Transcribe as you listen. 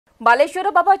बालेश्वर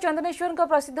बाबा चंदनेश्वर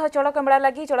प्रसिद्ध चड़क मेला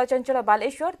लगी चलचंचल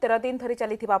बालेश्वर 13 दिन धरी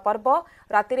चली पर्व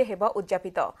राति हेब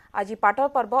उद्यापित। आज पाट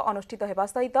पर्व अनुष्ठित होगा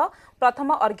सहित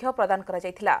प्रथम अर्घ्य प्रदान करा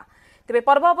जायथिला। तेबे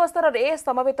पर्व अवसर में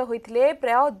समवेत होइथिले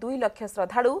प्राय 2 लाख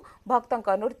श्रद्धालु।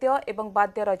 भक्तों नृत्य एवं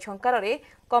वाद्यर झंकार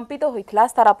कंपित होइथिला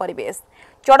सारा परिवेश।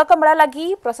 चड़क मेला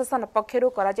लगी प्रशासन पक्षरु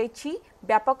करा जायछि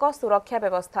व्यापक सुरक्षा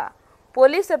व्यवस्था।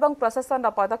 पुलिस एवं प्रशासन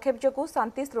पदक्षेप जोगु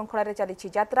शांति श्रृंखला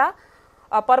चली यात्रा।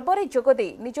 पर्व में जोगदे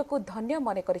निजको धन्य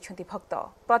मन करिसेंति भक्त।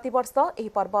 प्रतिवर्ष एही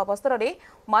पर्व अवसर में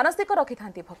मानसिक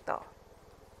रखिथांति भक्त।